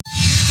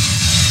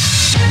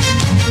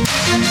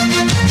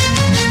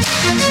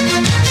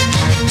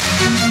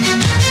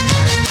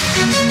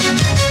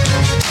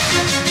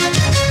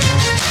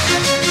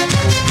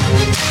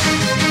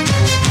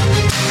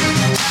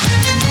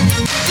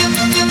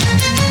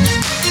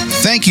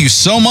Thank you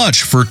so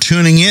much for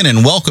tuning in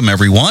and welcome,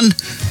 everyone.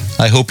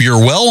 I hope you're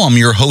well. I'm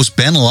your host,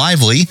 Ben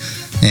Lively,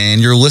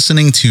 and you're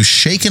listening to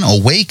Shaken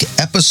Awake,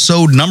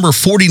 episode number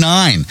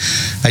 49.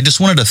 I just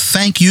wanted to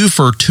thank you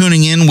for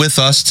tuning in with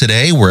us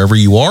today, wherever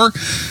you are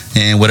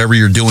and whatever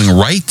you're doing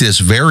right this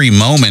very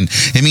moment.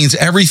 It means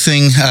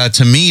everything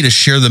to me to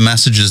share the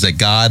messages that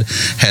God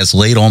has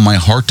laid on my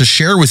heart to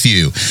share with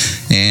you.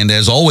 And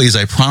as always,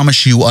 I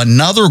promise you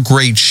another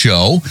great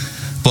show.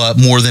 But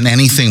more than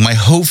anything, my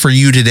hope for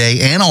you today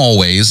and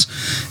always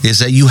is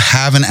that you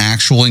have an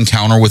actual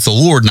encounter with the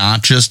Lord,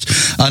 not just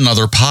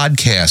another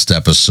podcast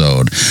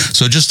episode.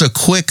 So just a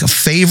quick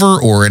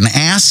favor or an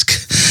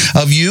ask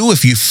of you,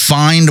 if you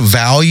find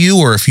value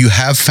or if you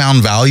have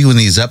found value in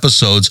these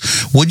episodes,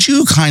 would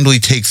you kindly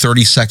take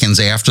 30 seconds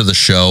after the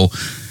show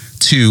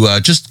to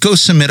just go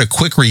submit a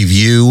quick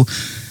review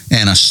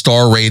and a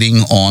star rating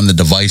on the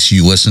device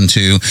you listen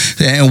to.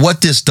 And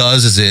what this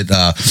does is it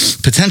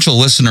potential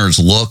listeners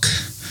look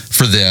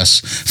for this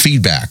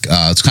feedback.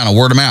 It's kind of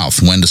word of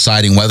mouth when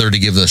deciding whether to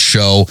give the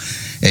show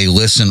a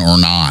listen or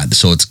not.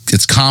 So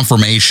it's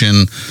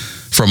confirmation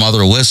from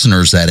other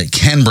listeners that it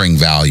can bring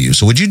value.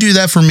 So would you do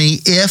that for me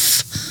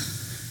if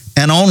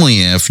and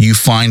only if you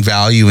find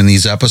value in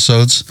these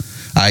episodes?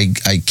 I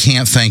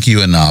can't thank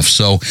you enough.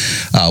 So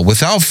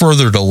without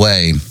further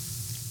delay,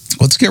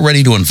 let's get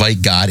ready to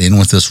invite God in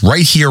with us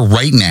right here,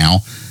 right now,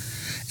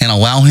 and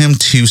allow him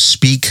to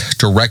speak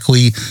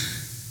directly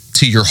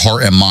to your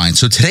heart and mind.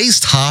 So today's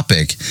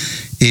topic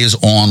is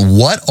on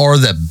what are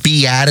the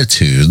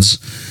Beatitudes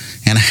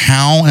and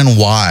how and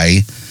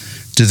why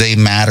do they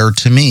matter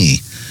to me?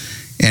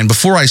 And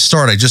before I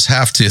start, I just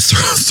have to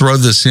throw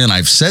this in.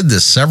 I've said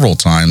this several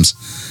times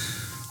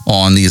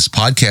on these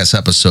podcast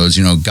episodes.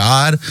 You know,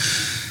 God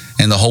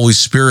and the Holy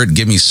Spirit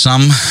give me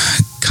some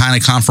kind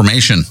of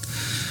confirmation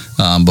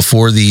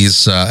before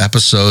these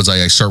episodes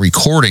I start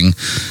recording,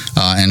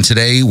 and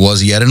today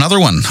was yet another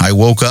one. I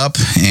woke up,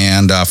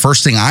 and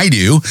first thing I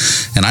do,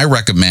 and I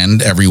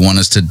recommend everyone,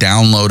 is to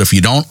download, if you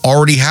don't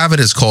already have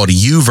it, it's called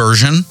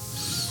YouVersion.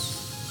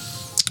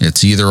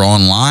 It's either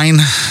online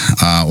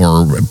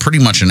or pretty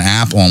much an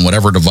app on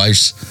whatever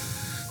device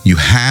you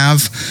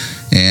have,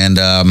 and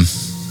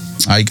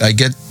I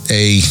get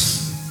a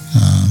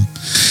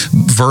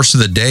verse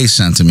of the day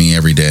sent to me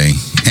every day,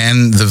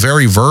 and the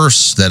very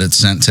verse that it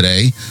sent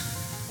today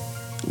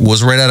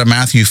was right out of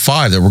Matthew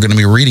 5 that we're going to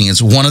be reading.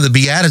 It's one of the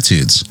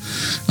Beatitudes.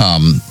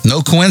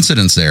 No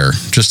coincidence there,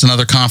 just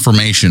another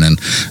confirmation. And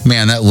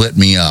man, that lit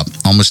me up.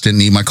 Almost didn't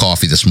need my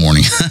coffee this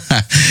morning.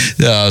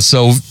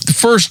 So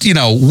first, you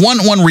know,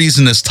 one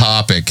reason this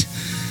topic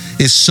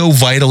is so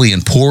vitally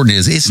important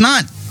is it's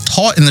not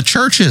taught in the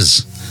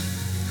churches.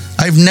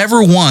 I've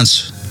never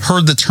once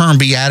heard the term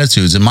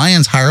Beatitudes in my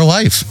entire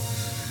life.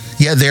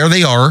 Yeah, there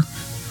they are,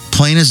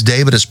 plain as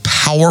day, but as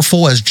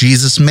powerful as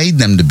Jesus made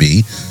them to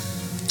be,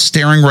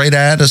 staring right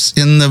at us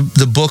in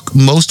the book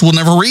most will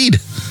never read.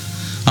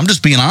 I'm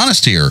just being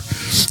honest here.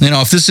 You know,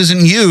 if this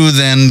isn't you,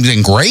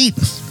 then great,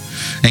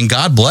 and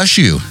God bless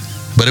you.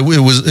 But it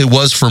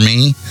was for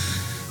me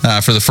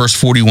for the first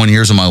 41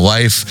 years of my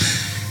life.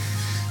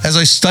 As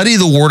I study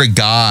the Word of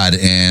God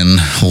and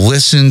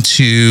listen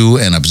to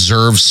and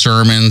observe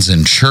sermons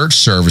and church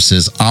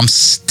services, I'm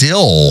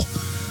still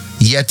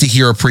yet to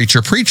hear a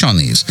preacher preach on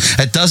these.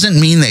 It doesn't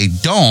mean they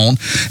don't.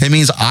 It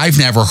means I've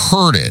never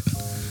heard it.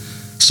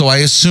 So I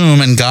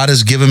assume, and God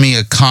has given me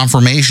a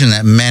confirmation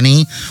that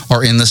many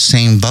are in the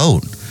same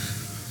boat.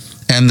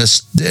 And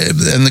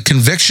the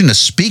conviction to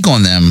speak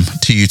on them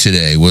to you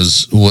today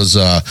was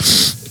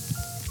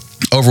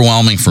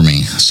overwhelming for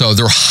me. So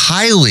they're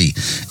highly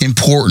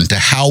important to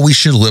how we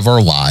should live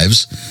our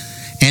lives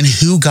and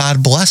who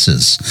God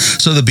blesses.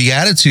 So the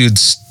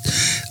Beatitudes,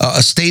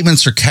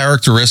 statements or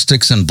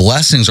characteristics and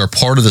blessings are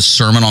part of the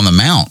Sermon on the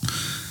Mount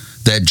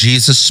that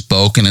Jesus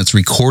spoke, and it's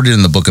recorded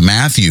in the book of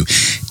Matthew.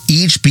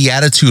 Each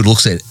Beatitude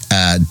looks at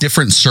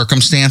different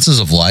circumstances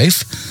of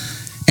life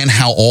and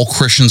how all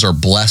Christians are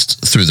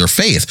blessed through their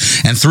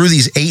faith. And through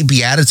these 8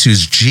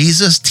 Beatitudes,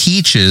 Jesus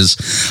teaches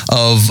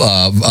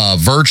of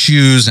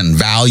virtues and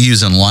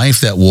values in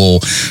life that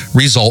will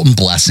result in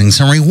blessings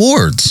and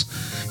rewards.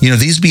 You know,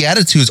 these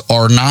Beatitudes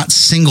are not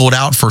singled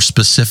out for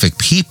specific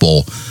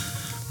people.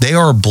 They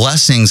are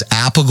blessings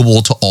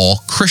applicable to all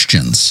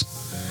Christians.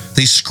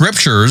 These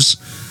scriptures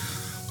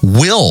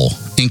will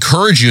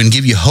encourage you and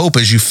give you hope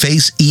as you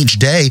face each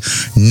day,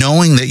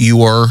 knowing that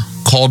you are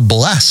called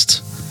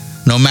blessed.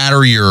 No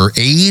matter your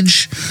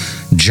age,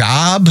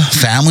 job,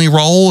 family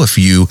role, if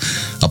you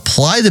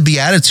apply the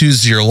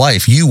Beatitudes to your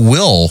life, you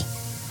will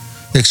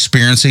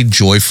experience a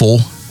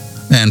joyful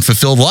and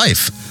fulfilled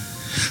life.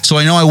 So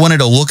I know I wanted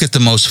to look at the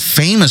most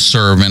famous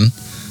sermon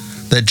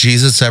that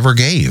Jesus ever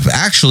gave.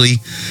 Actually,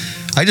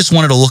 I just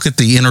wanted to look at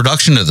the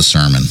introduction to the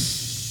sermon.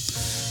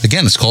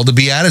 Again, it's called the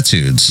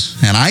Beatitudes.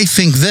 And I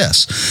think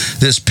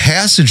this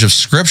passage of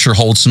Scripture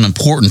holds some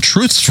important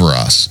truths for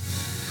us.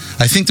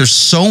 I think there's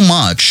so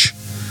much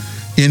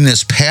in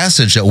this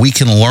passage that we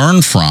can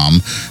learn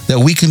from, that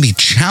we can be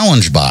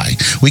challenged by,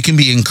 we can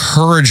be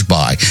encouraged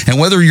by. And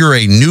whether you're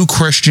a new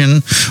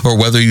Christian or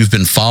whether you've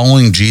been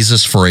following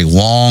Jesus for a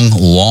long,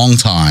 long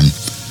time,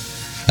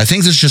 I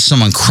think there's just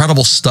some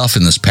incredible stuff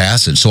in this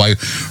passage. So I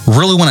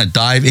really want to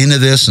dive into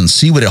this and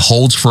see what it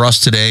holds for us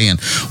today, and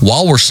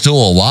while we're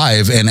still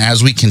alive and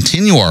as we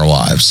continue our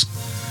lives.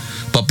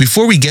 But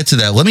before we get to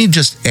that, let me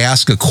just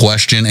ask a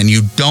question, and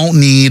you don't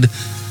need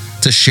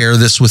to share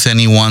this with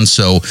anyone,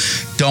 so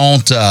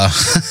don't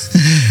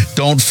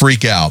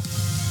freak out.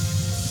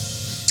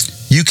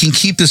 You can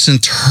keep this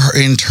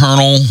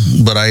internal,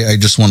 but I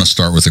just want to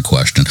start with a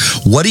question.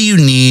 What do you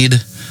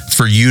need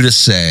for you to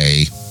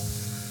say,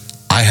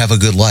 I have a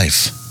good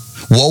life?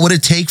 What would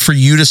it take for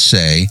you to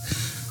say,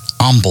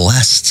 I'm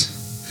blessed?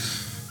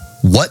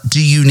 What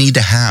do you need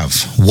to have?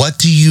 What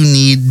do you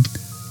need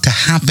to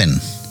happen?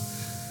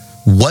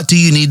 What do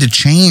you need to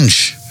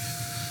change?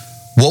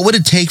 What would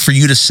it take for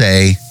you to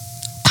say,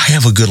 I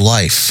have a good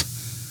life?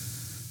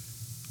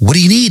 What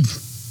do you need?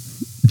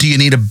 Do you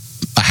need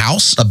a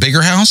house, a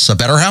bigger house, a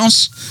better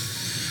house?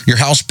 Your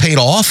house paid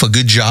off, a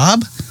good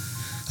job,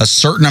 a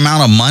certain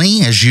amount of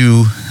money as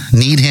you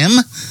need him?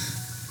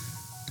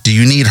 Do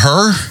you need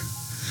her?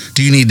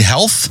 Do you need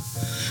health?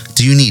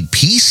 Do you need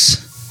peace?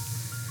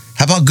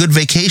 How about good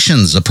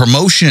vacations, a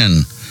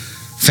promotion,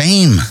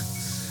 fame,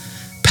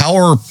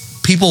 power?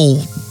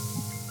 People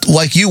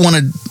like you want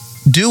to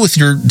do with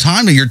your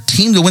time, to your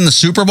team to win the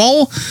Super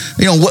Bowl?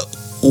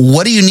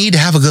 What do you need to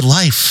have a good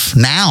life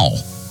now?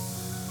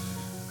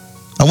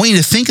 I want you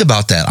to think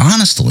about that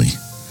honestly,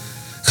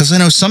 because I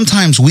know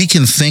sometimes we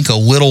can think a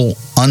little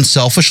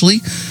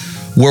unselfishly,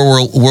 where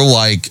we're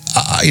like,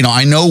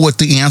 I know what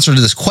the answer to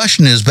this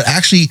question is, but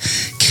actually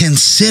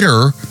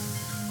consider,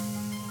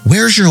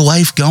 where's your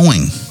life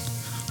going?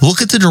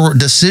 Look at the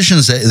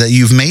decisions that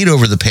you've made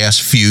over the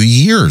past few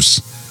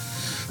years,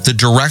 the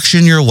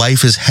direction your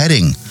life is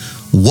heading.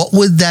 What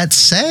would that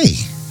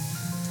say?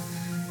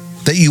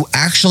 That you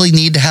actually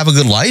need to have a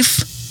good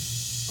life?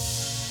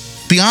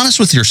 Be honest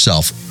with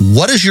yourself.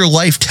 What does your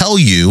life tell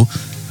you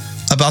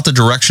about the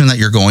direction that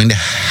you're going to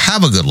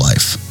have a good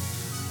life?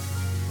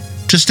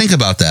 Just think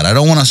about that. I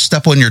don't want to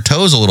step on your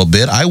toes a little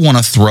bit. I want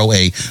to throw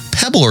a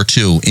pebble or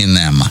two in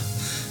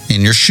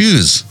your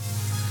shoes.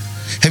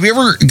 Have you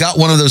ever got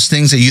one of those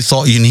things that you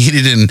thought you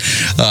needed, and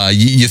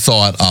you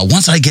thought,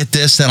 once I get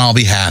this, then I'll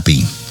be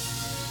happy.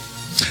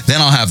 Then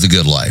I'll have the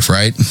good life,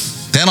 right?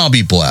 Then I'll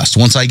be blessed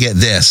once I get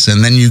this.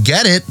 And then you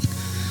get it,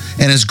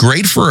 and it's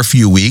great for a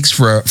few weeks,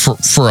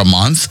 for a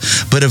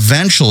month, but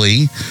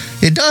eventually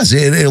it does.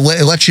 It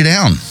lets you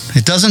down.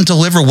 It doesn't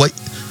deliver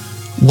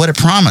what it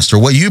promised, or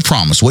what you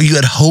promised, what you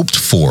had hoped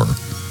for.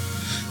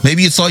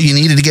 Maybe you thought you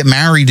needed to get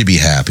married to be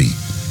happy.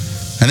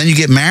 And then you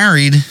get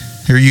married,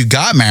 or you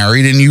got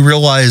married, and you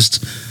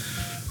realized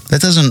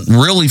that doesn't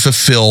really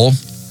fulfill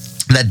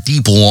that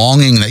deep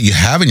longing that you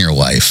have in your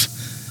life.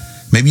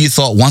 Maybe you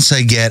thought, once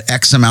I get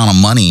X amount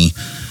of money,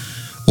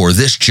 or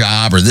this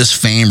job, or this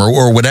fame,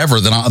 or whatever,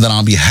 then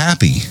I'll be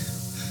happy.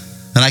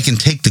 Then I can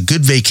take the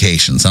good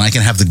vacations, and I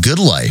can have the good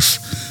life.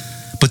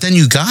 But then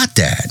you got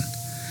that,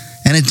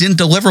 and it didn't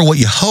deliver what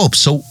you hoped.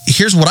 So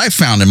here's what I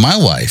found in my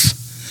life.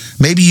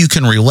 Maybe you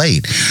can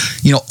relate.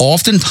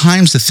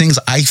 Oftentimes the things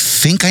I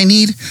think I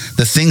need,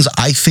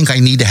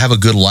 to have a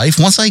good life,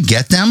 once I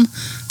get them,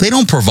 they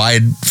don't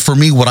provide for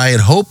me what I had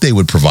hoped they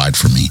would provide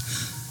for me.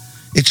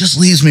 It just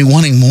leaves me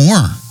wanting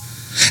more.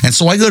 And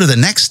so I go to the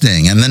next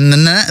thing, and then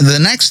the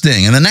next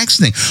thing, and the next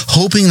thing,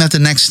 hoping that the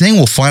next thing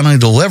will finally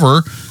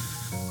deliver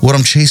what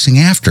I'm chasing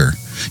after.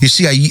 You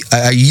see,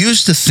 I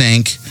used to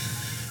think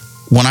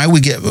when I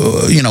would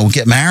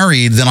get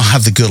married, then I'll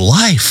have the good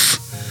life.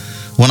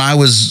 When I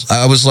was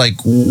like,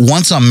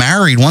 once I'm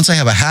married, once I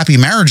have a happy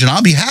marriage, and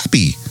I'll be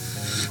happy,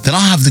 then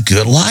I'll have the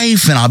good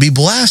life and I'll be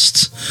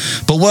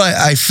blessed. But what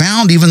I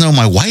found, even though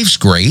my wife's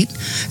great,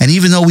 and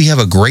even though we have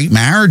a great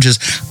marriage, is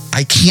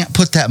I can't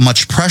put that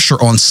much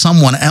pressure on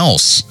someone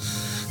else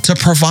to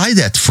provide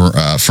that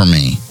for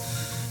me.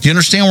 Do you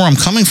understand where I'm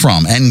coming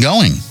from and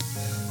going?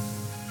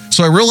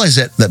 So I realized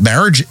that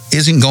marriage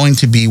isn't going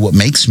to be what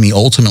makes me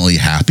ultimately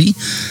happy.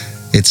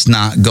 It's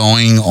not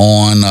going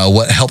on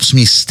what helps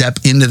me step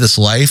into this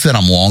life that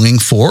I'm longing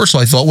for. So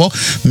I thought, well,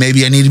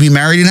 maybe I need to be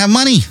married and have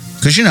money.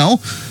 Because,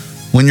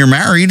 when you're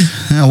married,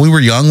 we were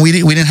young, we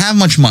didn't have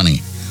much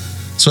money.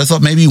 So I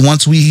thought maybe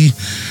once we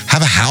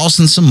have a house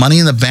and some money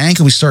in the bank,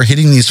 and we start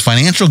hitting these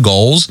financial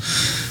goals,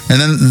 and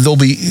then they'll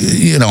be,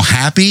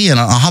 happy, and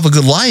I'll have a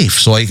good life.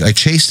 So I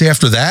chased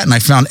after that, and I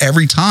found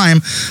every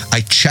time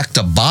I checked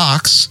a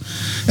box,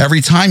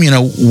 every time,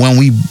 when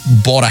we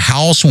bought a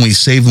house, when we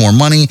saved more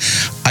money,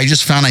 I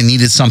just found I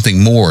needed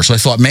something more. So I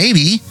thought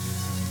maybe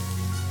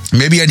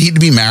I need to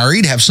be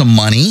married, have some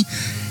money,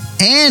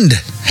 and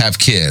have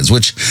kids,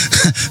 which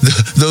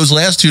those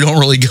last two don't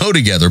really go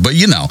together, but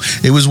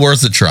it was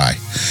worth a try.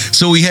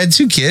 So we had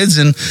 2 kids,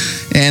 and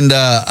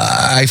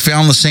I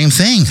found the same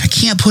thing. I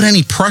can't put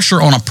any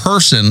pressure on a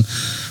person,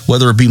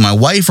 whether it be my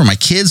wife or my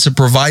kids, to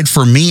provide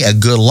for me a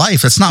good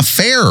life. It's not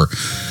fair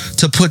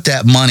to put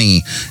that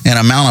money and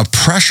amount of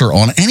pressure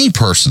on any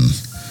person.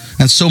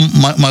 And so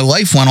my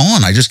life went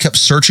on. I just kept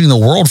searching the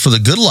world for the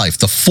good life,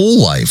 the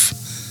full life.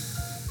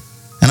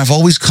 And I've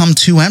always come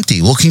too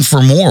empty, looking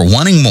for more,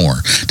 wanting more.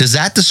 Does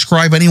that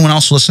describe anyone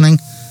else listening?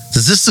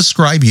 Does this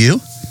describe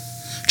you?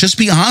 Just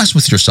be honest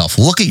with yourself.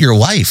 Look at your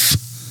life.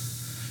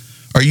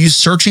 Are you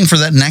searching for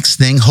that next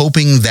thing,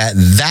 hoping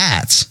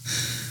that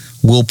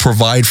will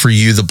provide for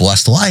you the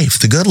blessed life,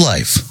 the good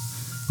life?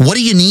 What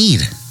do you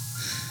need?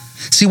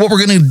 See, what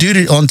we're going to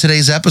do on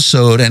today's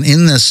episode and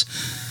in this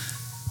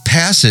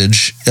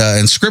passage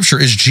in Scripture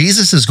is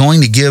Jesus is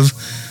going to give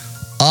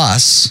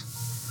us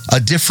a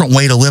different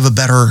way to live a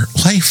better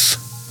life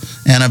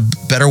and a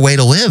better way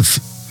to live.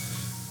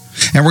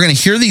 And we're going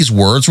to hear these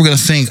words. We're going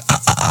to think,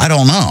 I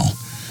don't know,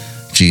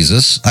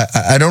 Jesus.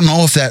 I don't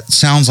know if that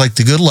sounds like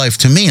the good life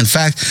to me. In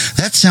fact,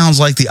 that sounds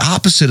like the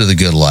opposite of the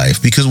good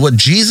life, because what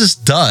Jesus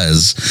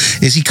does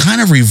is he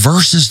kind of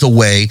reverses the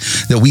way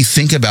that we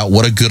think about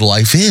what a good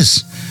life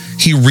is.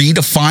 He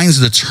redefines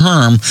the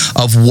term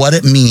of what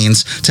it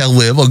means to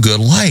live a good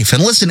life.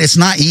 And listen, it's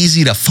not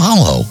easy to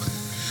follow.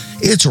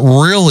 It's a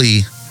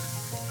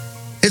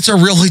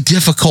really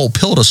difficult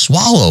pill to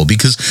swallow,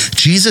 because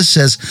Jesus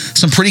says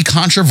some pretty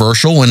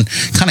controversial and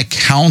kind of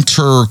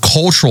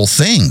counter-cultural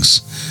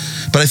things.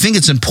 But I think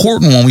it's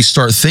important when we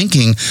start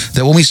thinking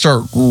that when we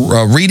start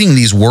reading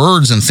these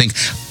words and think,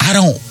 I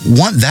don't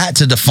want that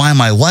to define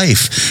my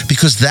life,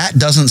 because that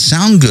doesn't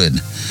sound good.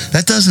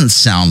 That doesn't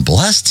sound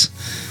blessed.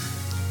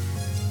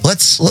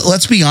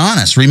 Let's be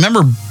honest.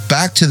 Remember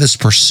back to this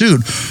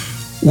pursuit.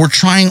 We're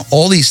trying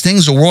all these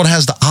things the world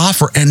has to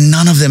offer, and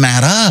none of them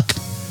add up.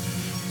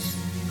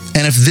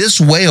 And if this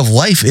way of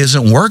life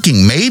isn't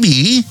working,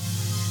 maybe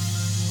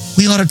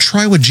we ought to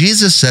try what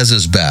Jesus says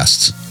is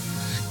best,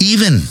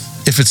 even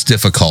if it's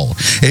difficult.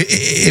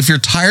 If you're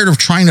tired of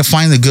trying to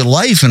find the good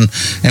life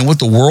and what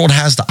the world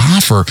has to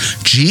offer,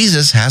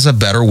 Jesus has a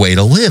better way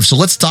to live. So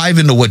let's dive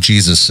into what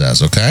Jesus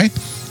says, okay?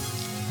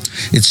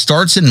 It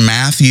starts in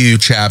Matthew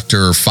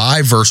chapter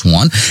 5, verse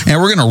 1,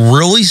 and we're going to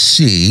really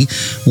see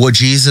what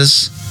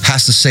Jesus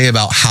has to say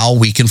about how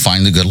we can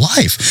find the good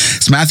life.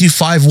 It's Matthew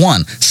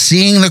 5:1.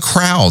 Seeing the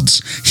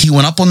crowds, he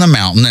went up on the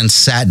mountain and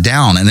sat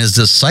down, and his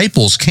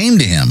disciples came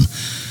to him.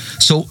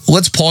 So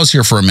let's pause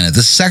here for a minute.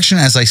 This section,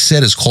 as I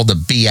said, is called the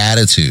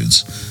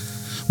Beatitudes,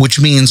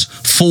 which means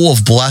full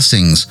of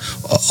blessings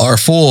or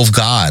full of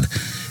God.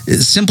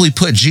 Simply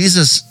put,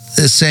 Jesus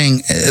is saying,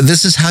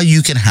 this is how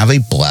you can have a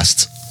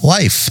blessed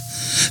life.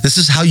 This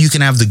is how you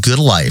can have the good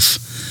life.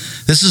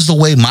 This is the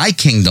way my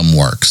kingdom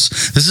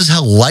works. This is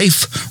how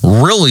life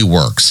really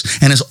works.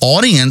 And his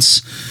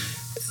audience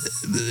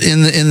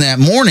in that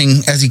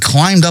morning, as he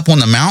climbed up on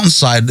the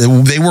mountainside,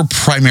 they were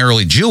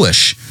primarily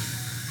Jewish.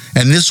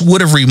 And this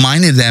would have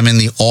reminded them in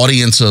the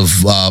audience of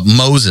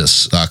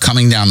Moses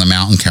coming down the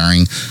mountain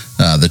carrying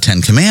the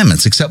 10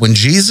 Commandments. Except when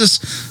Jesus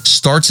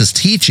starts his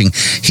teaching,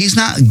 he's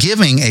not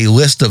giving a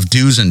list of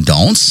do's and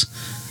don'ts.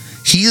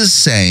 He is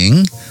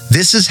saying,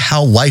 this is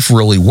how life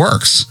really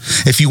works.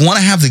 If you want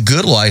to have the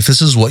good life,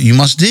 this is what you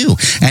must do.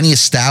 And he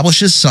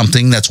establishes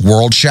something that's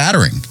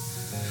world-shattering.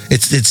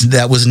 It's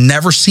that was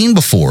never seen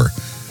before.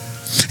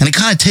 And it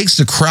kind of takes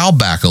the crowd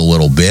back a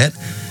little bit.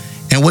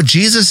 And what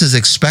Jesus is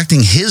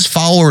expecting his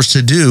followers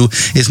to do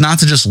is not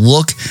to just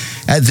look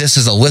at this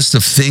as a list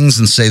of things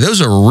and say,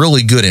 those are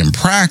really good in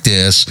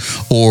practice,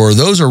 or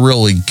those are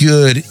really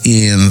good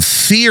in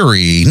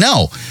theory.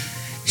 No,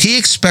 he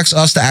expects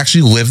us to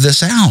actually live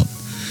this out.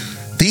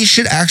 These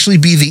should actually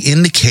be the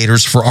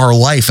indicators for our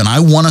life. And I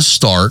want to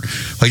start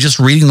by just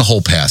reading the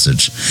whole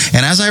passage.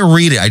 And as I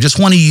read it, I just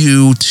want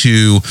you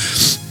to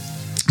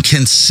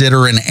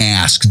consider and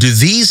ask, do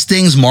these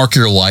things mark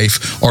your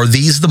life? Are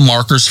these the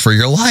markers for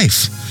your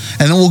life?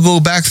 And then we'll go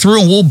back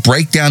through and we'll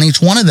break down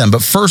each one of them.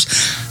 But first,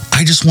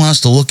 I just want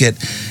us to look at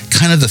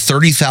kind of the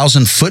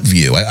 30,000 foot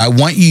view. I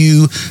want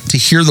you to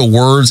hear the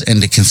words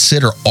and to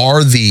consider,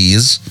 are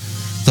these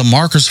the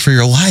markers for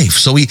your life?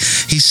 So he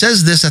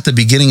says this at the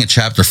beginning of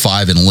chapter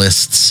 5 and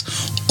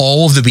lists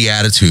all of the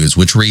Beatitudes,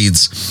 which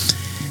reads,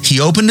 he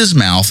opened his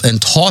mouth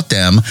and taught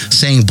them,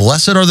 saying,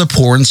 blessed are the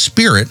poor in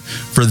spirit,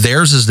 for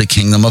theirs is the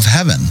kingdom of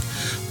heaven.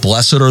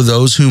 Blessed are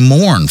those who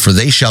mourn, for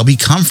they shall be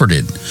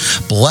comforted.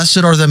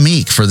 Blessed are the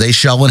meek, for they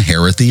shall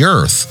inherit the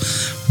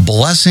earth.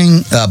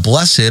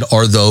 Blessed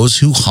are those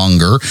who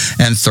hunger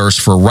and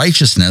thirst for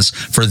righteousness,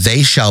 for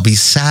they shall be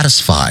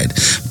satisfied.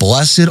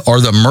 Blessed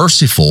are the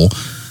merciful,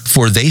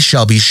 for they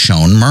shall be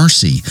shown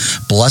mercy.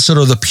 Blessed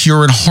are the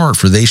pure in heart,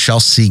 for they shall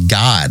see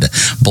God.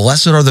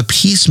 Blessed are the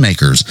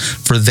peacemakers,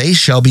 for they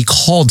shall be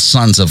called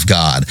sons of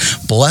God.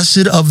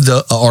 Blessed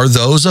are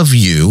those of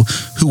you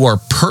who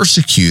are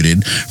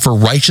persecuted for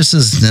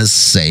righteousness'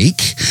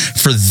 sake,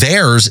 for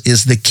theirs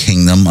is the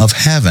kingdom of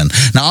heaven.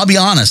 Now, I'll be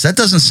honest, that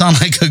doesn't sound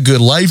like a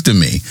good life to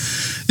me.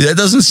 That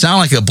doesn't sound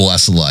like a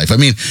blessed life. I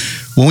mean,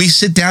 when we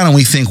sit down and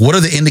we think, what are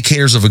the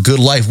indicators of a good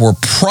life? We're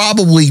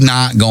probably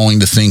not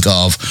going to think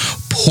of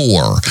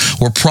poor.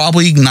 We're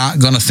probably not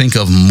going to think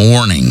of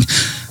mourning.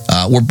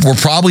 We're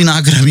probably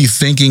not going to be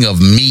thinking of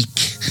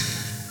meek.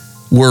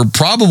 We're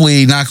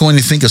probably not going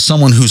to think of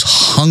someone who's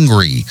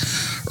hungry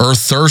or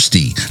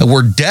thirsty.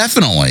 We're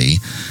definitely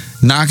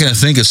not going to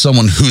think of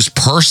someone who's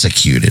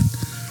persecuted.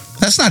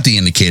 That's not the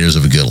indicators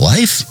of a good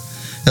life.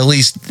 At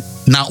least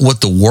not what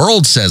the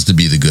world says to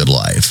be the good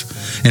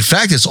life. In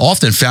fact, it's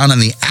often found in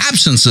the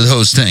absence of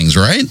those things,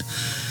 right?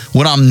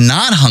 When I'm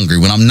not hungry,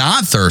 when I'm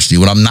not thirsty,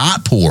 when I'm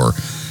not poor,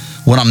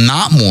 when I'm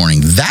not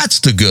mourning,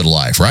 that's the good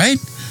life, right?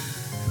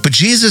 But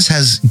Jesus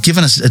has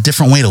given us a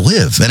different way to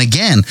live. And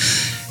again,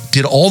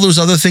 did all those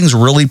other things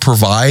really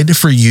provide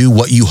for you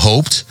what you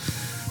hoped?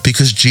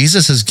 Because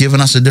Jesus has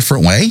given us a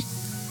different way.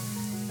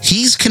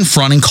 He's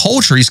confronting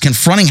culture. He's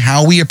confronting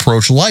how we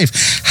approach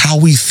life, how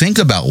we think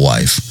about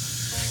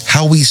life,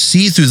 how we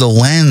see through the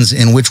lens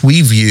in which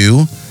we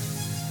view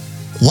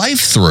life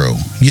through.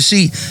 You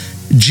see,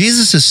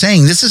 Jesus is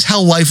saying this is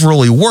how life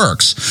really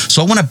works.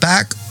 So I want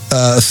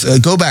to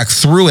go back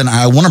through, and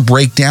I want to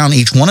break down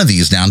each one of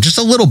these down just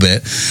a little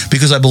bit,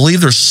 because I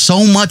believe there's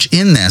so much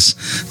in this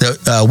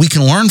that we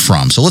can learn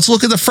from. So let's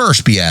look at the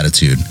first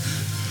beatitude.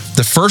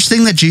 The first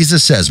thing that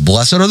Jesus says,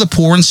 blessed are the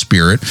poor in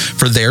spirit,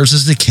 for theirs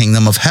is the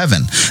kingdom of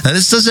heaven. Now,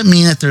 this doesn't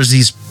mean that there's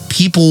these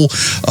people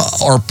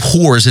are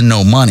poor as in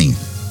no money.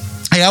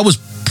 Hey, I was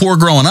poor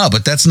growing up,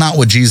 but that's not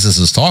what Jesus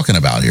is talking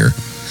about here.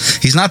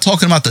 He's not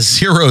talking about the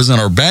zeros in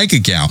our bank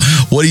account.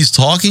 What he's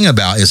talking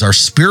about is our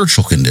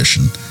spiritual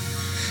condition.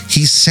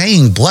 He's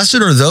saying, blessed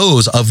are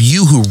those of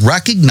you who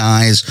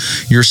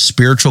recognize your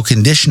spiritual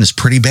condition is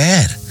pretty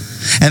bad.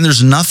 And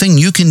there's nothing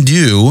you can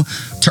do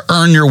to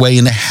earn your way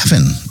into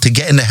heaven, to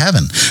get into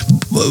heaven.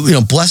 You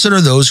know, blessed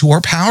are those who are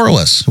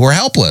powerless, who are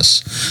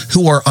helpless,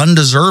 who are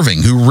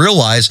undeserving, who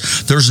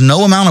realize there's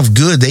no amount of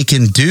good they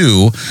can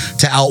do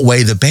to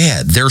outweigh the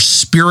bad. They're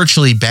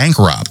spiritually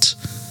bankrupt.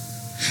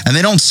 And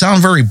they don't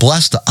sound very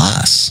blessed to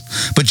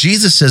us. But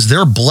Jesus says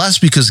they're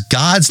blessed because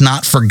God's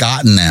not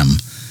forgotten them.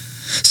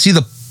 See,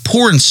 the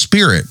poor in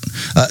spirit,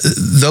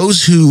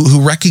 those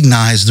who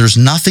recognize there's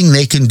nothing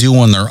they can do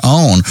on their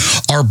own,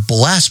 are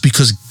blessed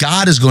because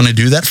God is going to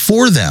do that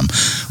for them,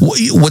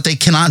 what they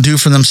cannot do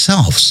for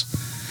themselves.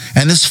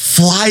 And this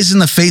flies in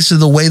the face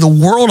of the way the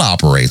world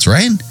operates,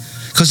 right?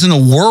 Because in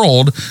the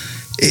world,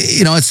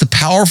 you know, it's the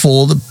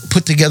powerful to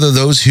put together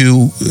those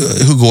who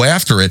go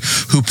after it,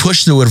 who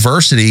push through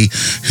adversity,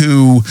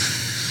 who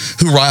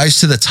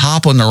rise to the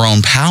top on their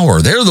own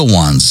power. They're the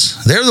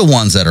ones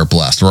that are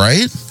blessed,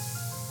 right?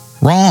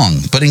 Wrong.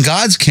 But in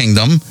God's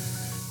kingdom,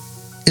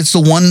 it's the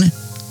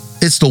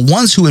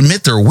ones who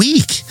admit they're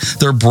weak,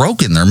 they're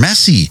broken, they're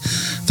messy.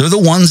 They're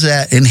the ones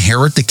that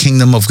inherit the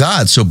kingdom of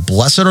God. So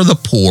blessed are the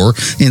poor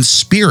in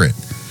spirit.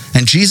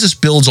 And Jesus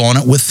builds on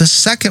it with the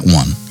second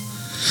one,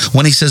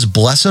 when he says,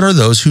 blessed are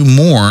those who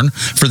mourn,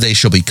 for they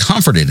shall be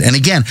comforted. And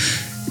again,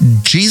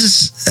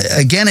 Jesus,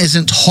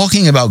 isn't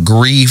talking about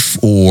grief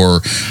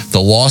or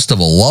the loss of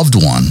a loved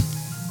one.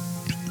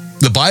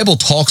 The Bible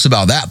talks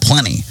about that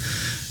plenty,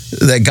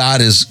 that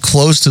God is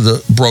close to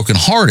the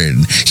brokenhearted.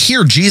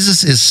 Here,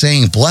 Jesus is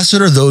saying, blessed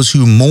are those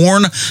who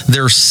mourn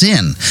their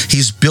sin.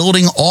 He's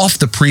building off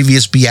the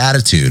previous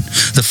beatitude.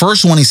 The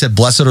first one, he said,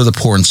 blessed are the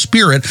poor in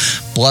spirit.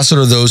 Blessed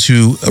are those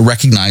who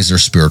recognize their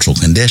spiritual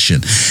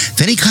condition.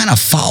 Then he kind of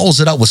follows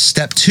it up with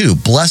step 2.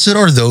 Blessed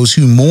are those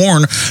who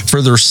mourn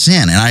for their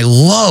sin. And I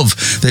love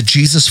that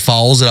Jesus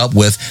follows it up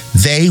with,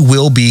 they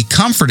will be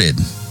comforted.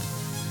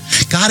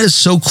 God is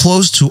so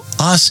close to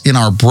us in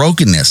our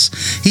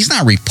brokenness. He's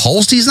not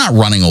repulsed. He's not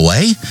running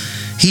away.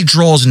 He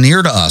draws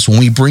near to us when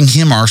we bring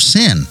him our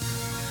sin.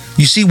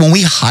 You see, when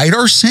we hide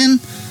our sin,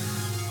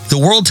 the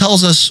world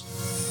tells us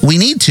we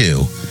need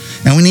to,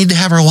 and we need to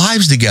have our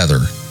lives together.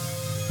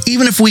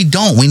 Even if we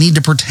don't, we need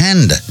to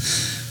pretend.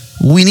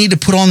 We need to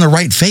put on the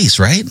right face,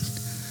 right?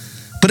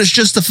 But it's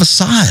just a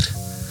facade.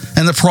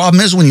 And the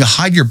problem is, when you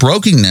hide your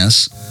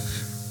brokenness,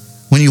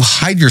 when you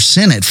hide your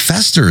sin, it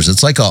festers.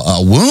 It's like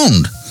a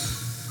wound.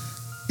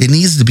 It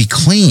needs to be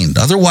cleaned.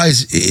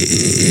 Otherwise,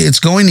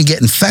 it's going to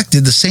get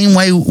infected the same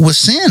way with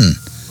sin.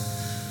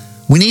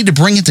 We need to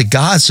bring it to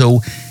God so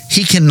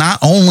he can not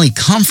only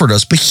comfort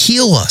us, but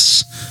heal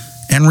us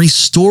and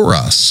restore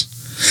us.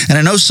 And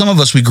I know some of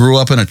us, we grew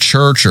up in a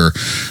church or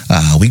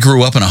we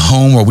grew up in a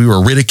home where we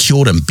were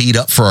ridiculed and beat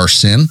up for our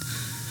sin.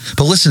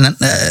 But listen,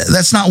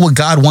 that's not what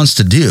God wants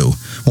to do.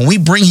 When we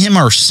bring him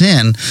our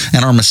sin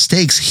and our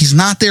mistakes, he's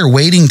not there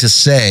waiting to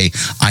say,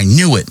 I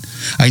knew it.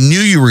 I knew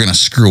you were going to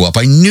screw up.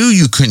 I knew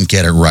you couldn't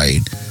get it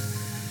right.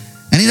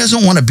 And he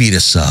doesn't want to beat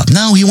us up.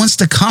 No, he wants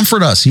to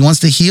comfort us. He wants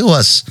to heal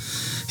us.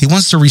 He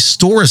wants to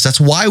restore us.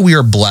 That's why we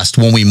are blessed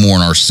when we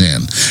mourn our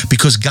sin,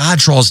 because God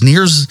draws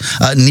near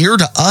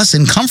to us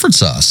and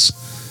comforts us.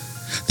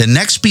 The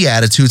next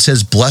beatitude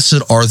says,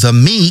 blessed are the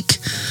meek,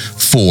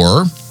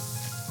 for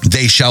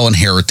they shall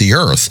inherit the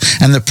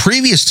earth. And the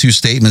previous two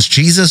statements,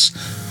 Jesus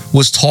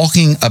was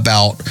talking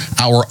about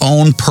our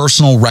own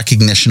personal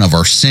recognition of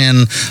our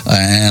sin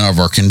and of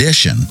our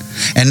condition.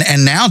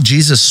 And now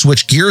Jesus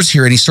switched gears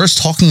here and he starts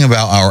talking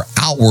about our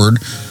outward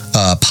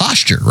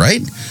posture,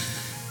 right?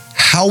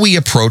 How we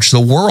approach the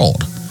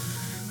world.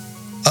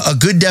 A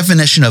good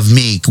definition of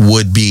meek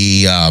would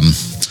be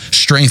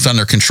strength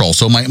under control.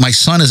 So my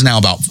son is now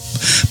about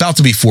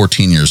to be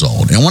 14 years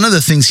old. And one of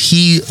the things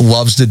he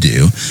loves to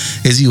do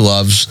is he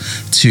loves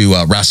to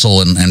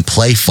wrestle and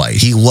play fight.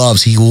 He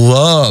loves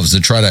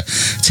to try to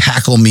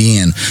tackle me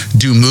and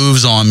do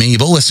moves on me.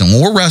 But listen,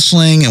 when we're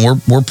wrestling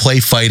and we're play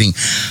fighting,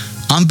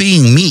 I'm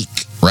being meek,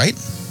 right?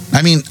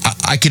 I mean,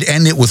 I could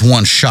end it with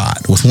one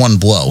shot, with one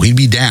blow. He'd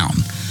be down.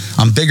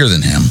 I'm bigger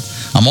than him.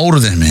 I'm older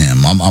than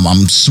him.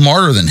 I'm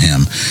smarter than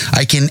him.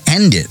 I can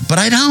end it, but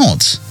I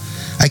don't.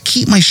 I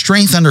keep my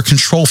strength under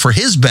control for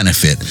his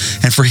benefit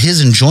and for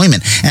his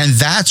enjoyment. And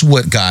that's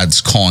what God's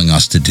calling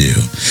us to do.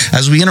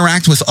 As we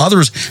interact with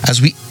others,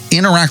 as we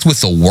interact with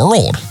the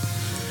world,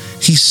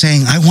 he's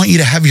saying, I want you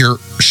to have your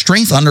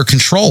strength under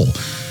control.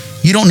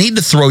 You don't need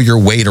to throw your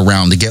weight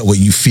around to get what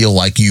you feel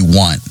like you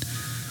want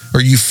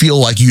or you feel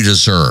like you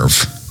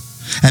deserve.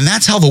 And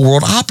that's how the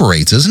world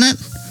operates, isn't it?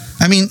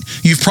 I mean,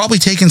 you've probably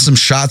taken some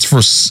shots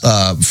from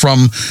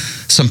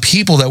some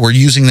people that were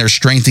using their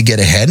strength to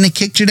get ahead and it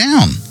kicked you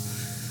down.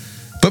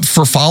 But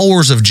for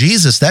followers of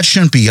Jesus, that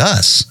shouldn't be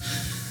us.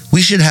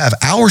 We should have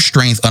our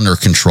strength under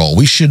control.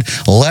 We should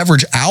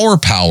leverage our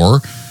power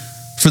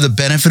for the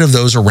benefit of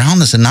those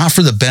around us and not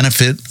for the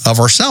benefit of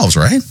ourselves,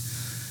 right?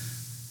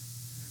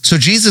 So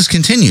Jesus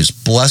continues,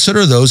 blessed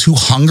are those who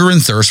hunger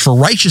and thirst for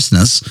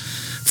righteousness,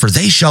 for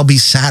they shall be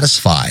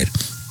satisfied.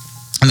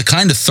 And the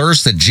kind of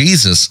thirst that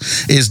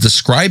Jesus is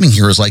describing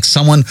here is like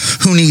someone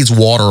who needs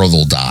water or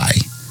they'll die.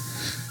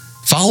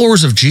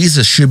 Followers of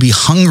Jesus should be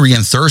hungry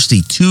and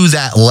thirsty to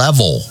that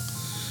level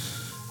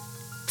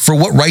for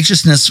what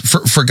righteousness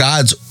for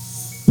God's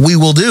we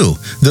will do.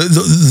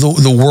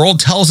 The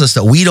world tells us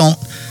that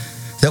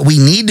we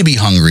need to be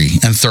hungry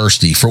and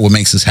thirsty for what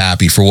makes us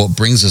happy, for what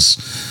brings us,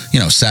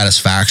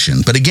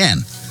 satisfaction. But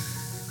again,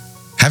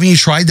 haven't you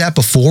tried that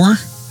before?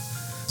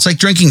 It's like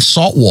drinking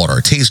salt water.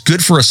 It tastes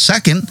good for a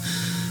second,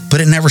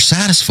 but it never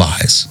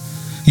satisfies.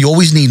 You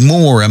always need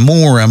more and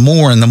more and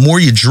more. And the more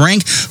you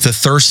drink, the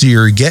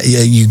thirstier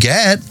you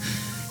get.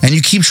 And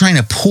you keep trying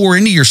to pour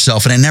into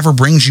yourself and it never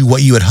brings you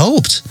what you had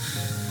hoped.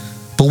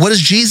 But what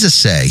does Jesus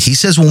say? He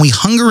says when we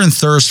hunger and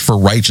thirst for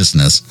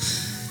righteousness,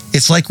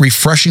 it's like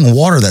refreshing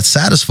water that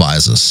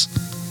satisfies us.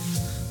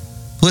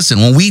 Listen,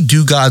 when we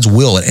do God's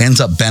will, it ends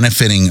up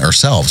benefiting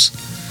ourselves.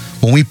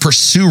 When we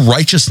pursue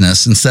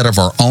righteousness instead of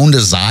our own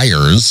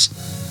desires,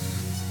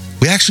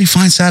 we actually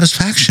find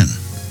satisfaction.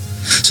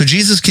 So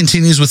Jesus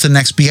continues with the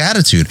next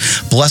beatitude.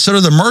 Blessed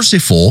are the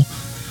merciful,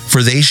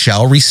 for they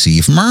shall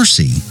receive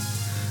mercy.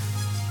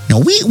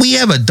 We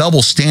have a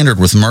double standard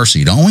with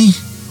mercy, don't we?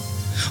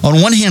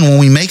 On one hand, when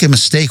we make a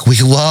mistake,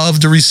 we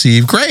love to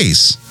receive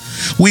grace.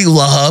 We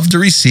love to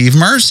receive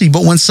mercy.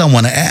 But when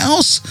someone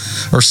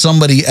else or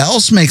somebody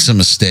else makes a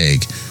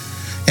mistake,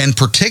 and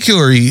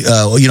particularly,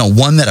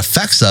 one that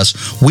affects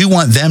us, we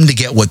want them to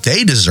get what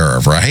they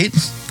deserve, right?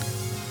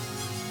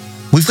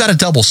 We've got a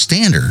double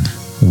standard.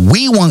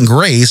 We want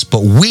grace,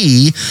 but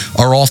we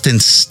are often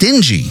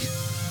stingy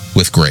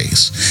with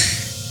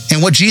grace.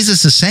 And what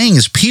Jesus is saying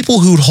is people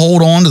who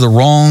hold on to the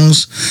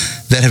wrongs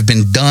that have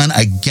been done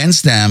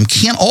against them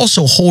can't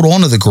also hold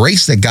on to the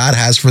grace that God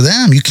has for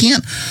them. You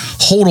can't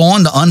hold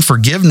on to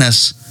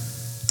unforgiveness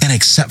and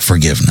accept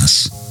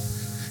forgiveness.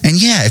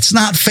 And yeah, it's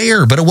not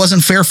fair, but it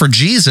wasn't fair for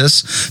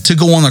Jesus to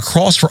go on the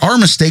cross for our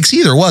mistakes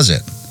either, was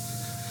it?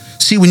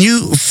 See, when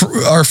you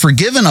are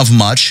forgiven of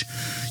much,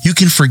 you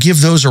can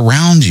forgive those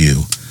around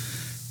you.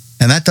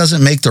 And that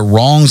doesn't make the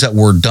wrongs that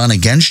were done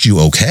against you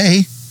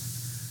okay.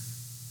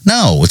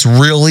 No, it's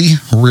really,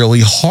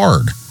 really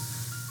hard.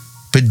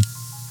 But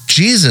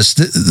Jesus,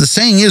 the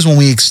saying is when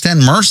we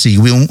extend mercy,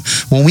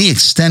 when we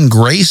extend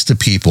grace to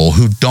people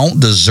who don't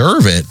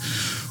deserve it,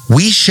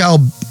 we shall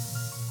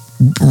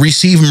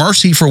receive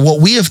mercy for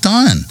what we have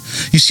done.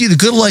 You see, the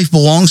good life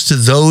belongs to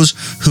those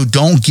who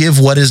don't give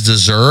what is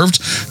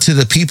deserved to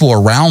the people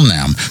around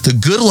them. The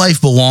good life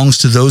belongs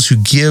to those who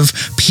give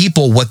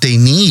people what they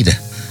need.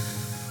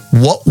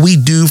 What we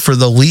do for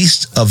the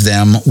least of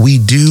them, we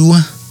do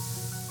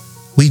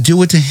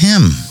it to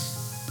him.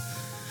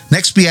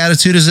 Next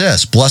beatitude is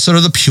this: blessed are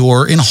the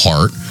pure in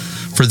heart,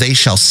 for they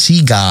shall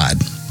see God.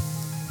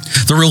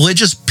 The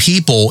religious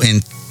people in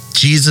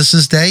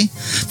Jesus' day,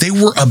 they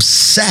were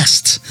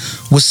obsessed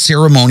with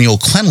ceremonial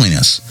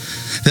cleanliness.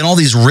 Then all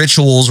these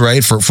rituals,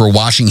 right, for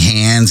washing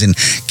hands and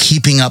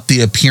keeping up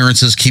the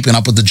appearances, keeping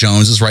up with the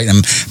Joneses, right,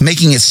 and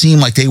making it seem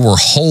like they were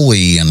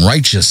holy and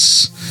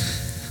righteous.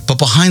 But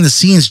behind the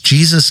scenes,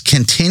 Jesus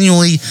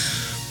continually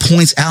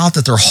points out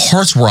that their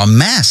hearts were a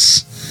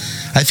mess.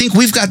 I think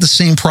we've got the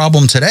same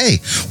problem today.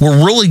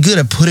 We're really good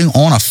at putting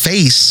on a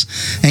face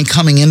and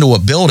coming into a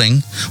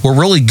building. We're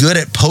really good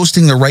at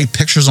posting the right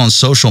pictures on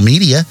social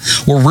media.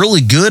 We're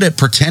really good at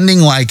pretending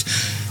like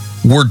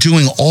we're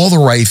doing all the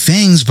right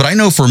things. But I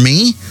know for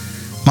me,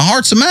 My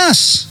heart's a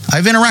mess.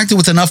 I've interacted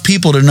with enough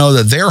people to know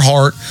that their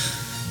heart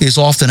is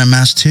often a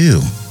mess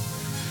too.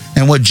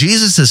 And what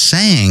Jesus is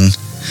saying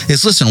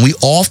is, listen, we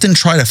often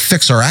try to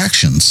fix our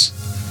actions.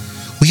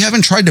 We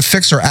haven't tried to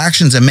fix our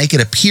actions and make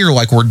it appear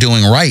like we're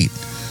doing right.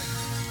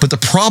 But the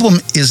problem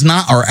is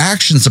not our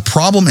actions. The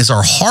problem is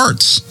our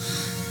hearts.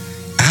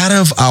 Out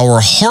of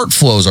our heart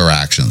flows our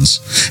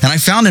actions. And I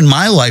found in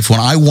my life, when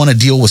I want to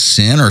deal with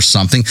sin or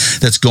something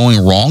that's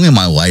going wrong in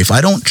my life, I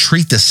don't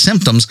treat the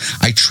symptoms,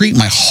 I treat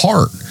my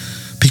heart,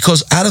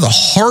 because out of the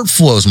heart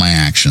flows my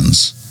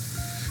actions.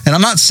 And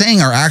I'm not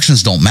saying our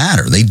actions don't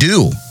matter. They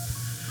do.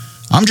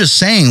 I'm just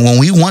saying, when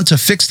we want to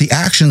fix the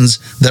actions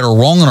that are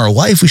wrong in our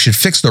life, we should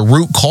fix the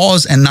root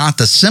cause and not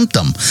the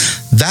symptom.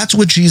 That's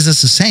what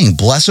Jesus is saying.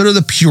 Blessed are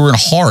the pure in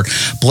heart.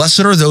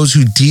 Blessed are those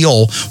who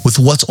deal with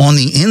what's on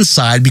the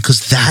inside,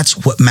 because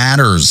that's what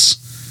matters.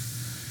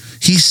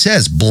 He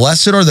says,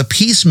 blessed are the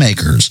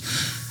peacemakers,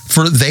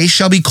 for they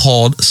shall be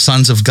called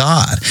sons of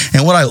God.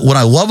 And what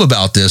I love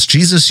about this,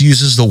 Jesus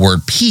uses the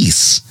word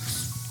peace.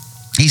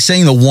 He's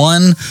saying the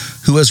one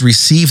who has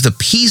received the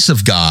peace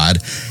of God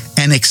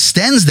and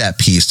extends that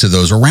peace to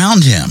those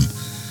around him.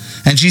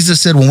 And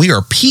Jesus said, when we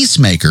are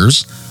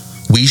peacemakers,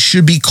 we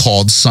should be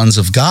called sons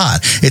of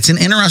God. It's an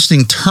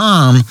interesting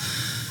term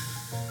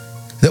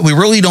that we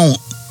really don't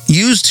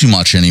use too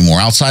much anymore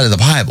outside of the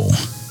Bible.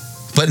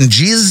 But in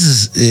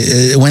Jesus'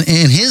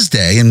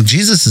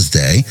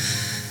 day,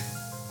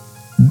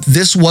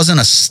 this wasn't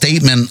a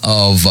statement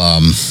of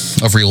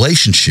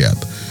relationship,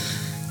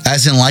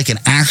 as in like an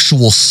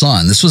actual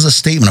son. This was a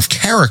statement of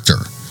character.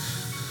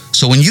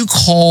 So when you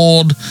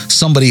called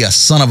somebody a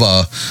son of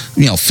a,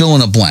 fill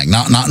in the blank,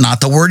 not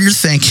the word you're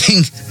thinking,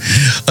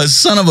 a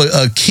son of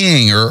a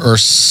king or a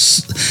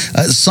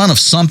son of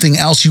something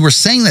else, you were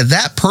saying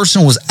that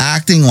person was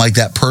acting like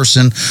that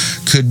person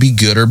could be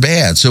good or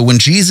bad. So when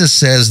Jesus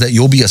says that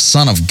you'll be a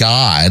son of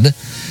God,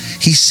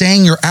 he's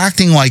saying you're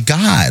acting like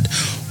God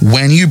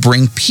when you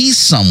bring peace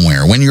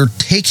somewhere, when you're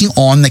taking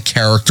on the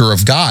character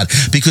of God,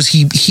 because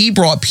he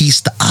brought peace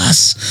to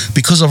us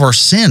because of our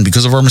sin,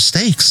 because of our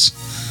mistakes.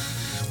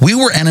 We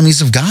were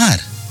enemies of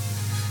God.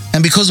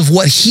 And because of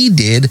what he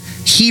did,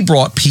 he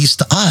brought peace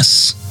to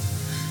us.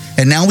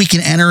 And now we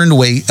can enter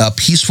into a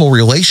peaceful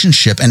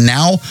relationship. And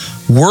now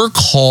we're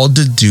called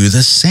to do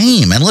the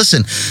same. And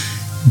listen,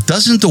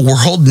 doesn't the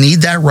world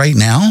need that right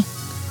now?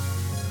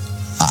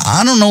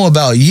 I don't know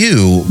about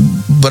you,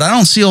 but I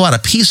don't see a lot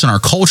of peace in our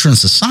culture and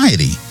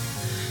society.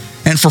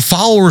 And for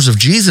followers of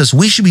Jesus,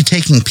 we should be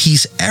taking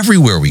peace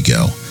everywhere we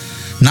go.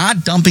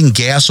 Not dumping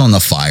gas on the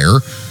fire,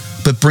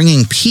 but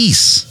bringing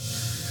peace.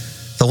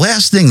 The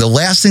last thing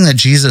that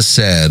Jesus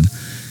says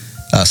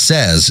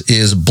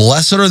is,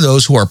 blessed are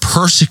those who are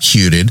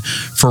persecuted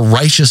for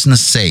righteousness'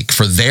 sake,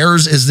 for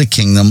theirs is the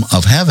kingdom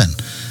of heaven.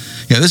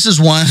 This is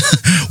one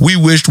we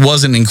wished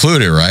wasn't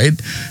included, right?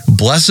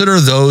 Blessed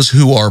are those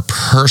who are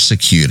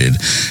persecuted.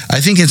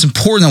 I think it's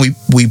important that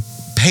we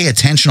pay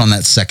attention on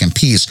that second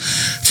piece.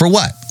 For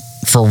what?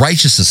 For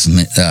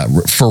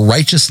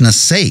righteousness'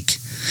 sake.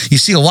 You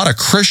see a lot of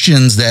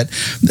Christians that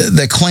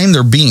claim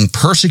they're being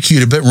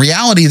persecuted, but in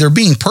reality, they're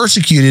being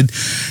persecuted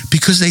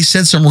because they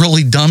said some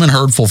really dumb and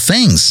hurtful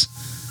things.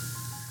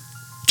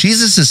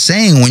 Jesus is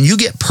saying, when you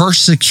get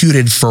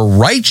persecuted for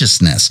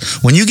righteousness,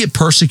 when you get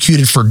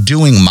persecuted for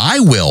doing my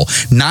will,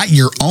 not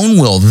your own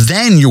will,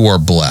 then you are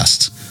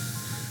blessed.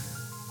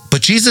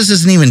 But Jesus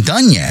isn't even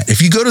done yet. If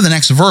you go to the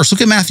next verse,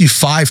 look at Matthew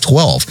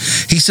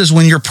 5:12. He says,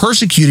 when you're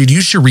persecuted,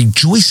 you should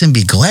rejoice and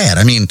be glad.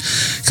 I mean,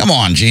 come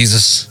on,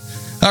 Jesus.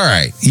 All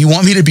right, you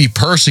want me to be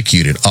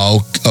persecuted?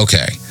 Oh,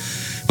 okay.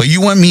 But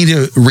you want me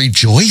to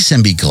rejoice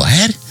and be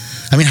glad?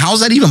 I mean, how is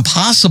that even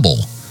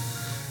possible?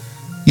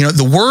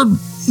 The word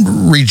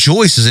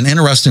rejoice is an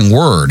interesting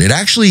word. It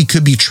actually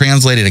could be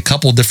translated a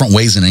couple different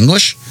ways in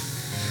English.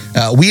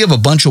 We have a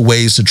bunch of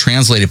ways to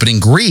translate it, but in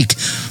Greek,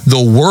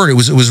 the word it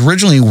was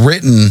originally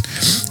written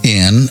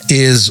in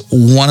is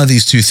one of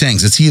these two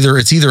things. It's either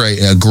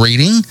a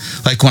greeting,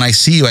 like when I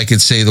see you, I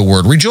could say the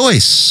word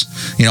rejoice.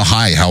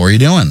 Hi, how are you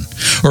doing?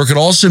 Or it could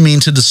also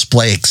mean to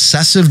display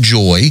excessive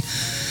joy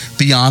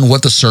beyond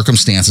what the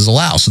circumstances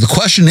allow. So the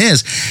question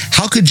is,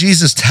 how could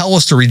Jesus tell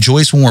us to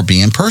rejoice when we're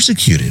being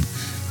persecuted?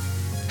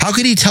 How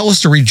could he tell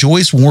us to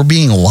rejoice when we're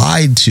being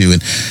lied to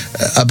and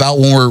about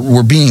when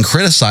we're being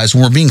criticized,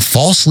 when we're being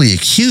falsely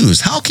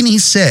accused? How can he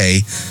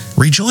say,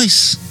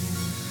 rejoice?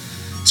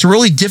 It's a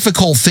really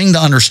difficult thing to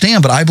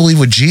understand, but I believe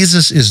what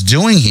Jesus is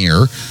doing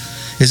here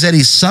is that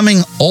he's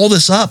summing all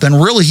this up, and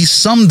really he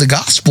summed the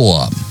gospel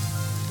up.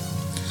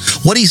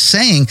 What he's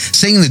saying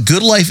the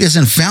good life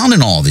isn't found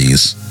in all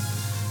these.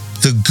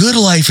 The good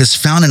life is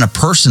found in a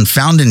person,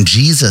 found in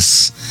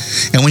Jesus.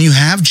 And when you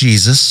have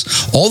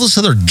Jesus, all this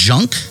other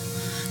junk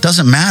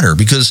doesn't matter,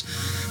 because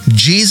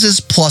Jesus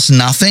plus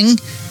nothing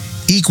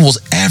equals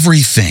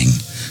everything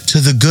to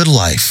the good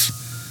life.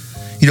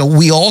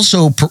 We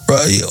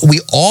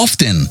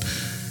often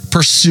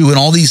pursue in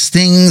all these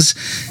things,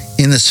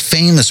 in this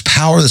fame, this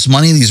power, this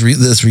money,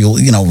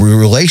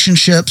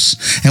 relationships.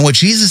 And what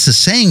Jesus is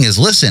saying is,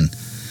 listen,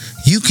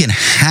 you can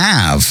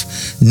have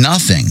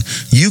nothing.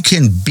 You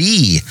can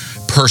be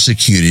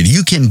persecuted.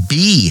 You can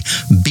be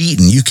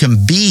beaten. You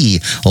can be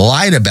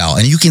lied about,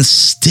 and you can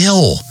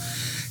still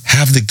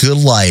have the good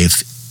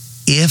life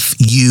if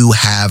you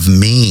have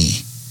me.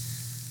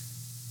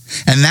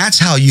 And that's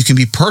how you can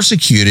be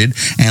persecuted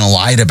and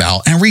lied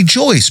about and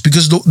rejoice,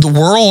 because the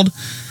world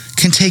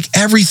can take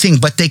everything,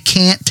 but they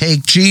can't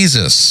take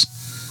Jesus.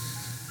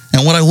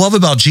 And what I love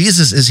about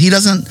Jesus is he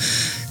doesn't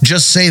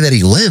just say that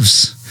he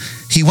lives.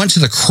 He went to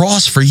the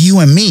cross for you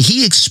and me.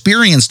 He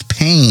experienced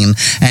pain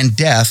and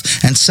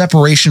death and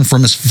separation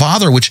from his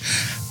Father, which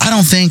I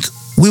don't think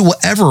we will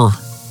ever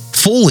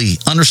fully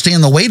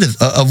understand the weight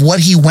of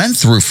what he went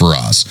through for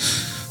us,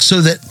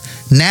 so that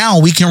now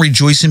we can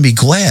rejoice and be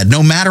glad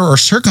no matter our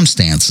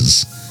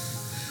circumstances.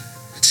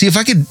 See, if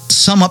I could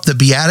sum up the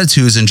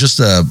Beatitudes in just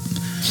a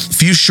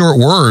few short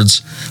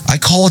words, I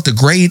call it the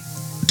great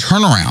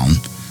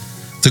turnaround.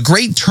 The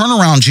great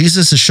turnaround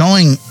Jesus is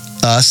showing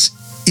us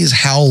is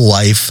how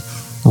life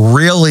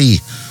really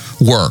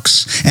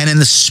works. And in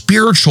the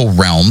spiritual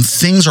realm,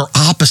 things are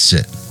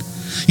opposite.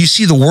 You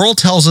see, the world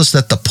tells us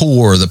that the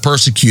poor, the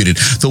persecuted,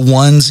 the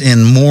ones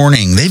in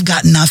mourning, they've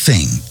got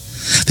nothing.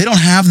 They don't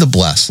have the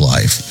blessed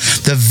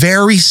life. The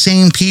very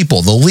same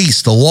people, the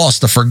least, the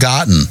lost, the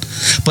forgotten.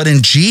 But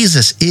in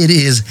Jesus, it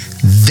is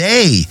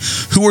they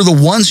who are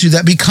the ones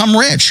that become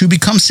rich, who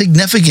become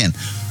significant,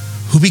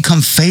 who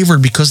become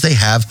favored because they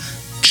have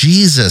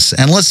Jesus.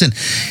 And listen,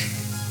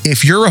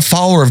 if you're a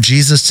follower of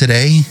Jesus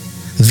today,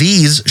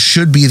 these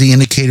should be the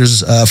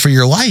indicators for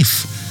your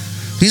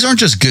life. These aren't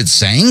just good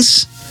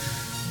sayings.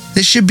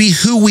 This should be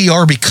who we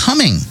are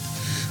becoming.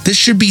 This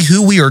should be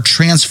who we are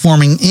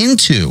transforming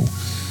into.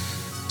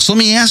 So let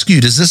me ask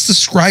you, does this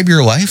describe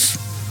your life?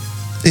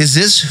 Is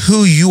this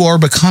who you are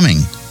becoming?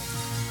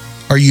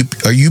 Are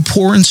you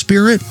poor in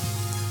spirit?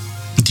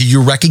 Do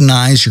you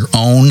recognize your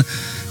own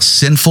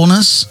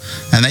sinfulness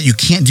and that you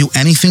can't do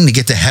anything to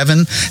get to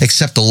heaven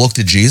except to look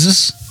to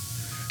Jesus?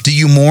 Do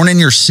you mourn in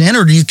your sin,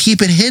 or do you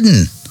keep it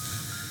hidden?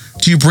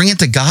 Do you bring it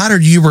to God, or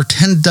do you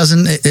pretend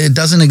it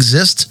doesn't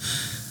exist?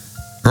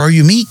 Or are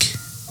you meek?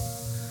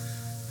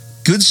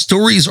 Good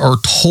stories are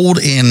told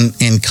in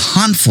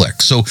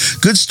conflict. So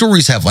good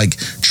stories have like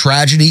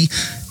tragedy.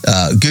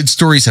 Good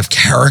stories have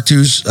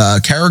characters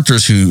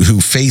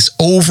who face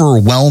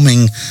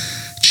overwhelming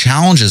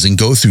challenges and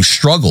go through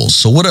struggles.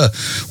 So what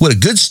a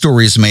good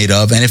story is made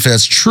of, and if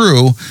that's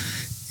true,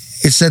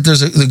 it's that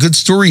the good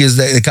story is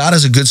that God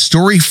has a good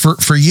story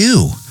for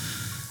you.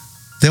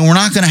 Then we're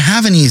not going to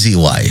have an easy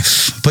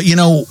life, but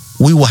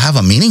we will have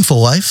a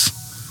meaningful life.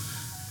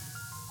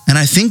 And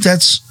I think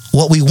that's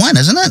what we want,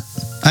 isn't it?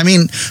 I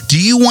mean,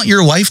 do you want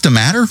your life to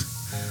matter?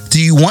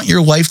 Do you want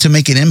your life to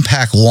make an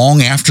impact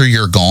long after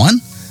you're gone?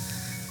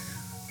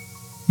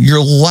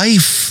 Your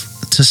life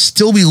to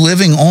still be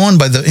living on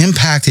by the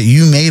impact that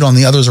you made on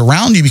the others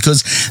around you,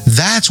 because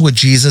that's what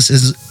Jesus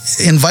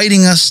is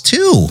inviting us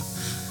to.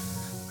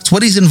 It's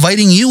what he's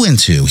inviting you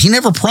into. He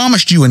never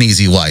promised you an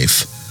easy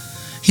life.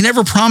 He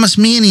never promised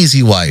me an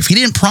easy life. He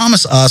didn't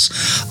promise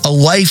us a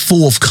life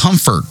full of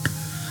comfort.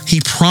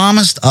 He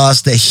promised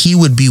us that he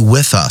would be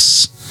with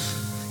us.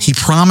 He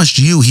promised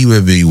you he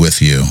would be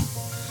with you.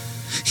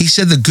 He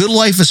said the good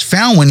life is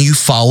found when you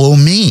follow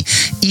me.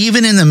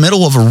 Even in the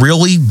middle of a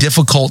really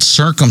difficult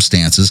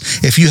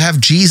circumstances, if you have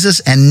Jesus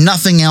and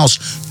nothing else,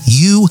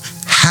 you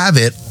have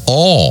it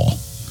all.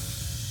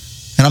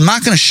 And I'm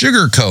not going to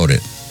sugarcoat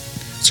it.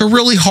 It's a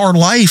really hard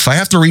life. I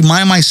have to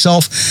remind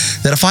myself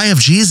that if I have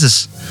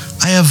Jesus,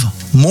 I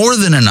have more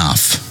than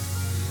enough.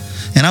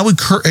 And I would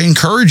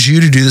encourage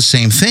you to do the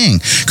same thing,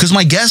 because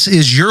my guess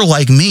is you're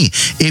like me.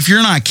 If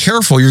you're not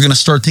careful, you're going to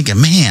start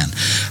thinking, man,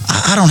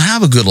 I don't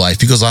have a good life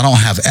because I don't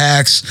have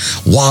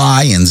X,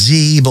 Y, and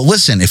Z. But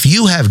listen, if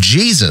you have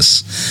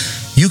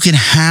Jesus, you can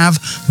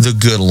have the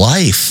good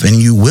life, and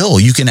you will.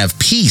 You can have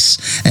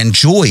peace and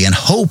joy and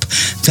hope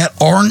that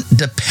aren't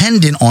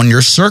dependent on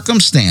your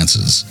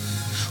circumstances.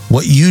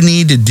 What you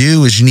need to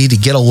do is you need to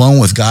get alone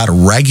with God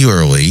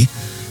regularly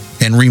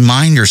and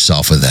remind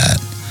yourself of that.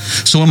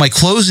 So in my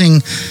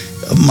closing,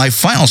 my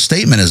final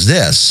statement is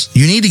this: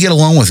 you need to get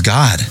alone with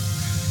God.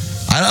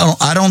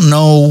 I don't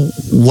know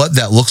what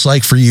that looks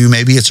like for you.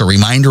 Maybe it's a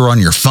reminder on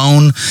your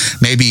phone.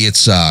 Maybe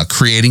it's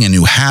creating a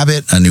new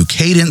habit, a new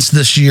cadence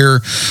this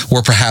year,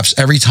 or perhaps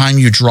every time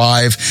you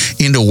drive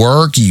into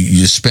work,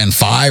 you spend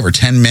 5 or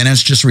 10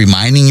 minutes just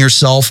reminding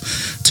yourself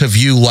to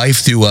view life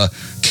through a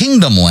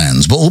kingdom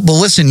lens. But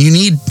listen, you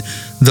need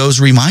those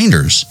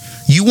reminders.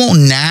 You won't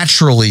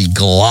naturally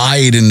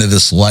glide into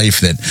this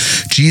life that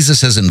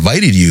Jesus has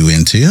invited you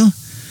into.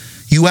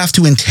 You have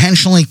to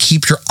intentionally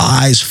keep your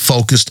eyes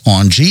focused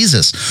on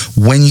Jesus.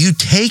 When you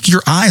take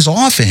your eyes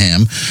off of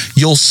him,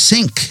 you'll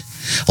sink,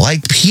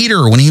 like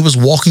Peter when he was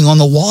walking on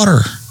the water.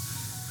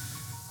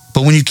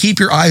 But when you keep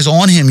your eyes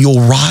on him,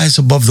 you'll rise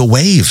above the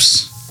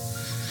waves.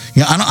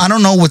 I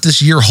don't know what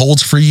this year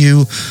holds for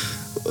you,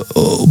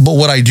 but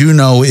what I do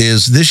know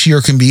is this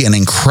year can be an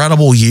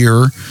incredible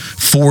year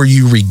for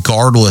you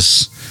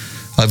regardless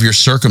of your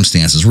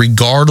circumstances,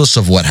 regardless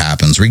of what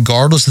happens,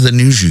 regardless of the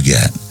news you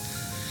get.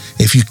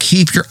 if you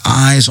keep your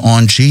eyes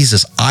on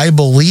Jesus, I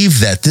believe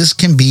that this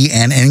can be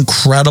an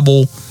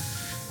incredible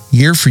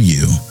year for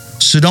you.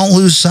 So don't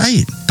lose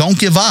sight. Don't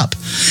give up.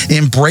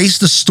 Embrace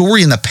the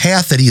story and the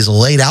path that He's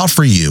laid out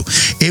for you.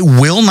 It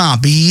will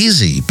not be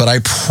easy, but I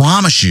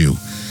promise you,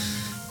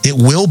 it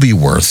will be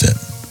worth it.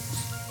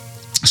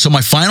 So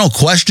my final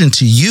question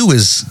to you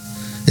is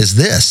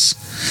this.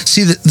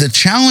 See, the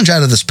challenge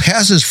out of this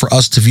passage for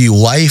us to view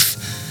life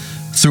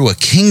through a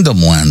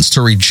kingdom lens,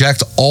 to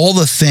reject all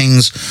the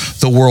things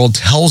the world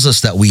tells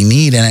us that we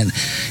need. And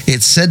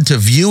it's said to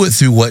view it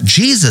through what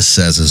Jesus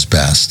says is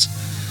best.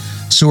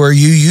 So are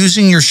you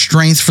using your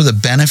strength for the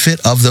benefit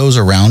of those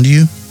around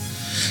you?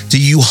 Do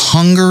you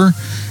hunger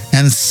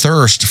and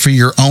thirst for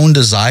your own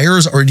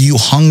desires, or do you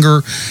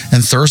hunger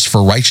and thirst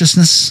for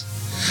righteousness?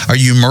 Are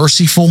you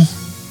merciful?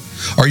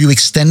 Are you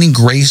extending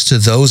grace to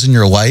those in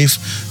your life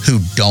who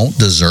don't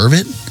deserve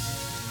it?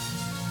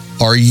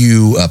 Are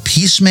you a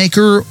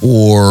peacemaker,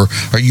 or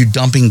are you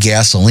dumping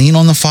gasoline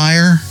on the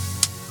fire?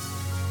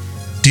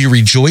 Do you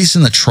rejoice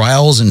in the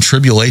trials and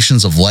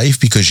tribulations of life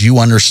because you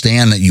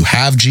understand that you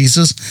have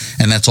Jesus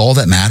and that's all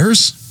that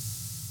matters?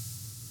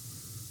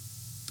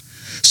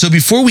 So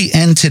before we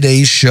end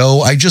today's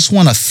show, I just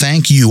want to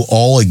thank you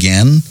all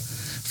again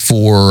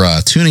for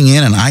tuning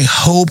in, and I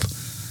hope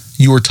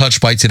you were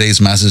touched by today's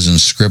message in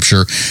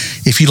Scripture.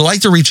 If you'd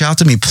like to reach out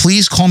to me,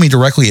 please call me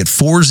directly at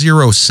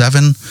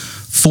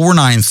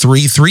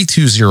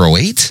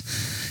 407-493-3208.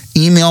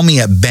 Email me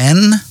at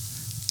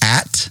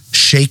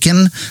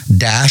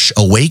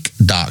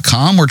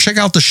ben@shaken-awake.com, or check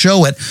out the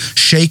show at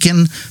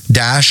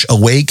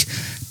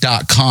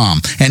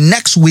shaken-awake.com. And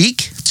next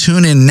week,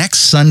 tune in next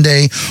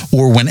Sunday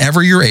or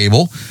whenever you're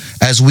able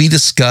as we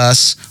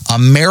discuss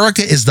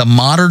America is the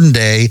modern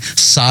day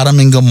Sodom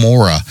and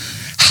Gomorrah,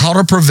 how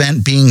to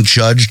prevent being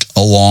judged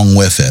along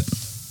with it.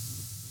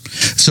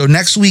 So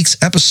next week's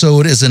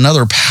episode is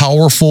another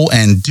powerful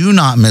and do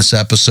not miss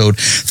episode.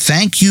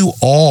 Thank you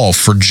all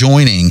for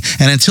joining.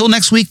 And until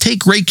next week, take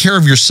great care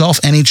of yourself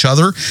and each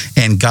other,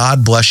 and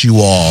God bless you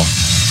all.